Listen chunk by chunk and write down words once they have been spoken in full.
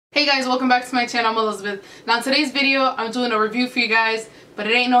Hey guys, welcome back to my channel. I'm Elizabeth. Now in today's video, I'm doing a review for you guys, but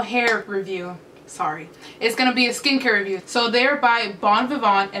it ain't no hair review. Sorry. It's gonna be a skincare review. So they're by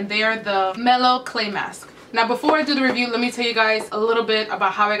Bonvivant and they are the Mellow Clay Mask. Now before I do the review, let me tell you guys a little bit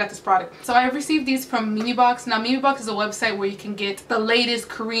about how I got this product. So I received these from Mimibox. Now Mimibox is a website where you can get the latest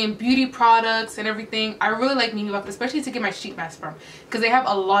Korean beauty products and everything. I really like Mimibox, especially to get my sheet mask from, because they have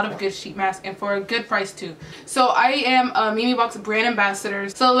a lot of good sheet masks and for a good price too. So I am a Mimibox brand ambassador.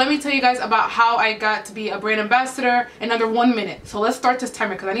 So let me tell you guys about how I got to be a brand ambassador in under 1 minute. So let's start this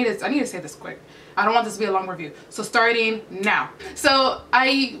timer because I need to say this quick. I don't want this to be a long review. So starting now. So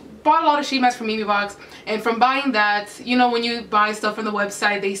I bought a lot of sheet masks from Mimibox, and from buying that, you know, when you buy stuff from the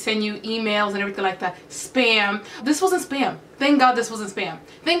website, they send you emails and everything like that. Spam. This wasn't spam. Thank God this wasn't spam.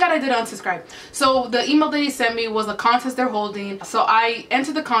 Thank God I did unsubscribe. So the email that he sent me was a contest they're holding. So I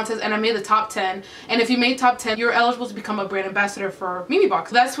entered the contest and I made the top 10. And if you made top 10, you're eligible to become a brand ambassador for Mimibox.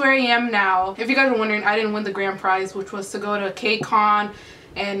 That's where I am now. If you guys are wondering, I didn't win the grand prize, which was to go to KCON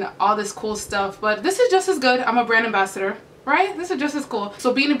and all this cool stuff. But this is just as good. I'm a brand ambassador. Right? This is just as cool.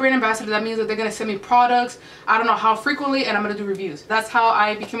 So being a brand ambassador, that means that they're going to send me products. I don't know how frequently, and I'm going to do reviews. That's how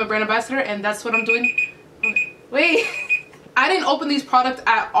I became a brand ambassador, and that's what I'm doing. Wait. I didn't open these products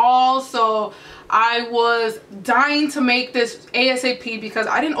at all, so I was dying to make this ASAP because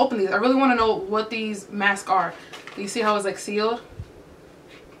I didn't open these. I really want to know what these masks are. Do you see how it's like sealed?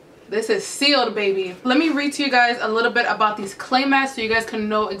 This is sealed, baby. Let me read to you guys a little bit about these clay masks so you guys can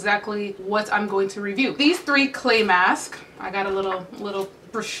know exactly what I'm going to review. These 3 clay masks, I got a little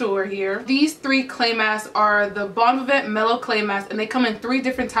brochure here. These 3 clay masks are the Bonvivant Mellow Clay Mask, and they come in 3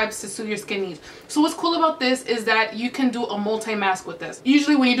 different types to suit your skin needs. So what's cool about this is that you can do a multi-mask with this.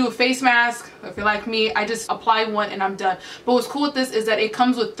 Usually when you do a face mask, if you're like me, I just apply one and I'm done. But what's cool with this is that it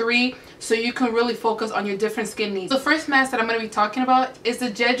comes with 3, so you can really focus on your different skin needs. The first mask that I'm going to be talking about is the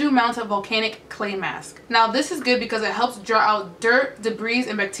Jeju Mountain Volcanic Clay Mask. Now this is good because it helps draw out dirt, debris,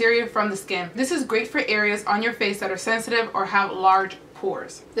 and bacteria from the skin. This is great for areas on your face that are sensitive or have large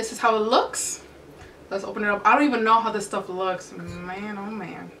pores. This is how it looks. Let's open it up. I don't even know how this stuff looks. Man, oh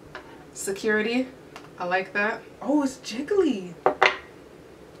man. Security. I like that. Oh, it's jiggly.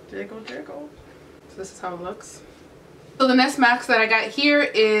 Jiggle, jiggle. So this is how it looks. So the next mask that I got here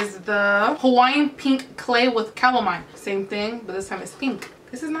is the Hawaiian Pink Clay with Calamine. Same thing, but this time it's pink.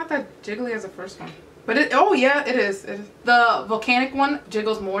 This is not that jiggly as the first one. But it, oh yeah, it is. It is. The volcanic one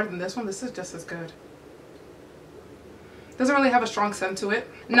jiggles more than this one. This is just as good. Doesn't really have a strong scent to it.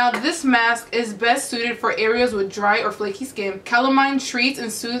 Now this mask is best suited for areas with dry or flaky skin. Calamine treats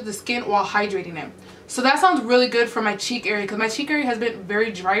and soothes the skin while hydrating it. So that sounds really good for my cheek area because my cheek area has been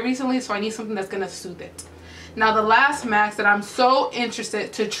very dry recently, so I need something that's going to soothe it. Now the last mask that I'm so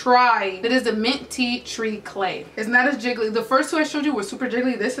interested to try, it is the Mint Tea Tree Clay. It's not as jiggly. The first 2 I showed you were super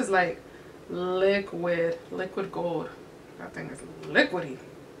jiggly. This is like liquid gold. That thing is liquidy.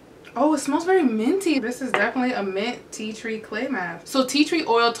 Oh, it smells very minty. This is definitely a mint tea tree clay mask. So tea tree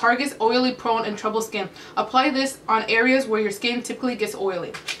oil targets oily, prone, and troubled skin. Apply this on areas where your skin typically gets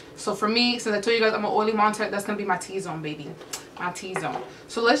oily. So for me, since I told you guys I'm an oily monster, that's gonna be my T-zone, baby. My T-zone.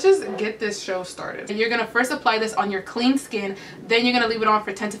 So let's just get this show started. And you're gonna first apply this on your clean skin, then you're gonna leave it on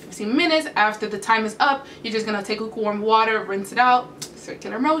for 10 to 15 minutes. After the time is up, you're just gonna take lukewarm water, rinse it out,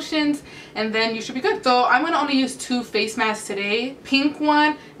 circular motions, and then you should be good. So I'm gonna only use 2 face masks today, pink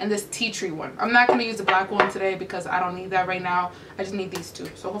one and this tea tree one. I'm not gonna use the black one today because I don't need that right now. I just need these 2,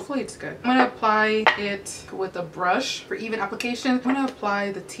 so hopefully it's good. I'm gonna apply it with a brush for even application. I'm gonna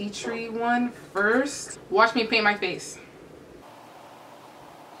apply the tea tree one first. Watch me paint my face.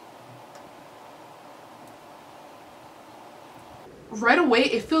 Right away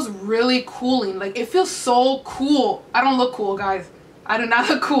it feels really cooling. Like it feels so cool. I don't look cool, guys. I do not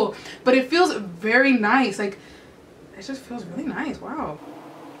look cool, but it feels very nice. Like it just feels really nice. Wow.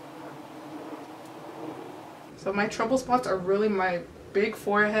 So my trouble spots are really my big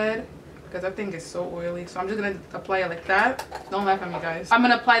forehead because that thing is so oily. So I'm just gonna apply it like that. Don't laugh at me, guys. I'm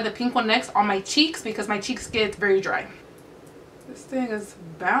gonna apply the pink one next on my cheeks because my cheeks get very dry. This thing is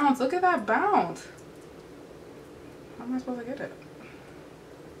bounce. Look at that bounce. How am I supposed to get it?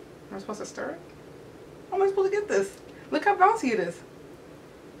 Am I supposed to stir it? How am I supposed to get this? Look how bouncy it is.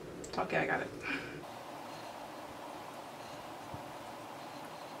 Okay, I got it.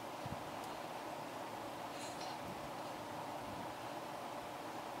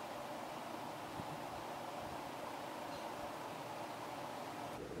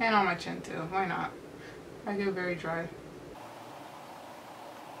 And on my chin too. Why not? I get very dry.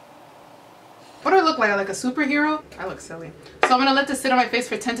 What do I look like a superhero. I look silly. So I'm gonna let this sit on my face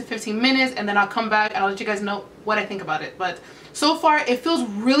for 10 to 15 minutes and then I'll come back and I'll let you guys know what I think about it. But so far it feels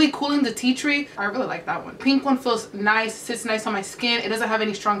really cooling, the tea tree. I really like that one. Pink one feels nice, sits nice on my skin. It doesn't have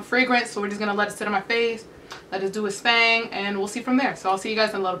any strong fragrance, so we're just gonna let it sit on my face, let it do its thing, and we'll see from there. So I'll see you guys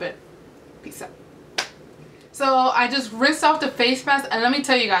in a little bit. Peace out. So I just rinsed off the face mask and let me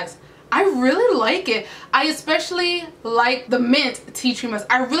tell you guys, I really like it. I especially like the mint tea tree mask.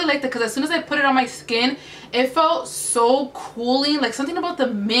 I really liked it because as soon as I put it on my skin, it felt so cooling. Like something about the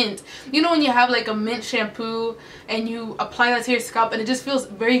mint. You know when you have like a mint shampoo and you apply that to your scalp and it just feels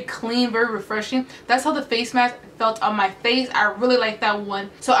very clean, very refreshing. That's how the face mask felt on my face. I really like that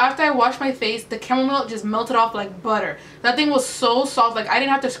one. So after I washed my face, the chamomile just melted off like butter. That thing was so soft. Like I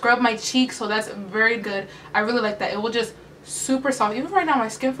didn't have to scrub my cheeks, so that's very good. I really like that. It will just super soft. Even right now my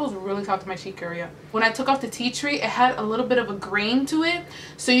skin feels really soft in my cheek area. When I took off the tea tree, it had a little bit of a grain to it,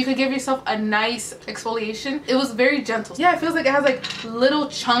 so you could give yourself a nice exfoliation. It was very gentle. Yeah, it feels like it has like little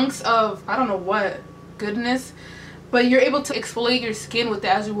chunks of I don't know what goodness, but you're able to exfoliate your skin with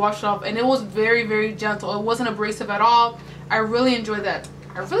it as you wash it off, and it was very, very gentle. It wasn't abrasive at all. I really enjoyed that.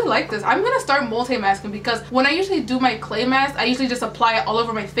 I really like this. I'm gonna start multi-masking because when I usually do my clay mask, I usually just apply it all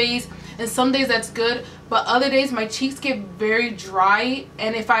over my face, and some days that's good, but other days my cheeks get very dry,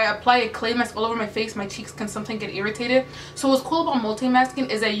 and if I apply a clay mask all over my face, my cheeks can sometimes get irritated. So what's cool about multi-masking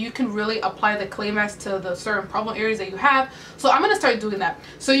is that you can really apply the clay mask to the certain problem areas that you have. So I'm gonna start doing that.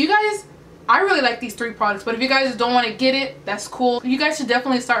 So you guys, I really like these 3 products, but if you guys don't want to get it, that's cool. You guys should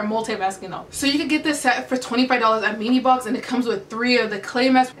definitely start multi-masking though. So you can get this set for $25 at Mini Box, and it comes with 3 of the clay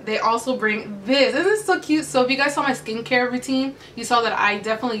masks. They also bring this. Isn't this so cute? So if you guys saw my skincare routine, you saw that I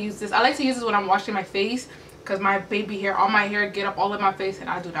definitely use this. I like to use this when I'm washing my face because my baby hair, all my hair get up all in my face and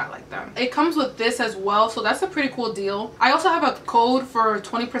I do not like them. It comes with this as well, so that's a pretty cool deal. I also have a code for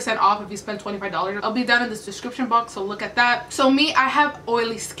 20% off if you spend $25. I'll be down in this description box, so look at that. So me, I have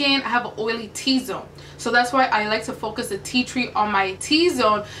oily skin, I have an oily T-zone. So that's why I like to focus the tea tree on my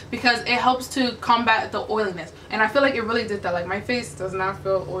T-zone because it helps to combat the oiliness. And I feel like it really did that. Like my face does not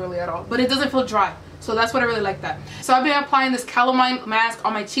feel oily at all, but it doesn't feel dry. So that's what I really like that. So I've been applying this calamine mask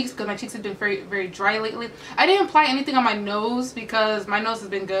on my cheeks because my cheeks have been very, very dry lately. I didn't apply anything on my nose because my nose has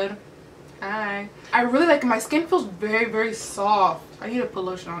been good. Hi. I really like it. My skin feels very, very soft. I need to put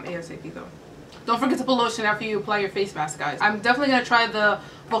lotion on ASAP though. Don't forget to put lotion after you apply your face mask, guys. I'm definitely going to try the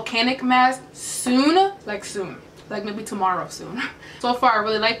volcanic mask soon. Like maybe tomorrow soon. So far, I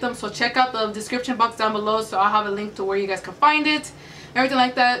really like them. So check out the description box down below. So I'll have a link to where you guys can find it. Everything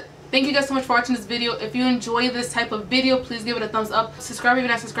like that. Thank you guys so much for watching this video. If you enjoy this type of video, please give it a thumbs up. Subscribe if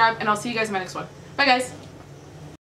you're not subscribed, and I'll see you guys in my next one. Bye guys.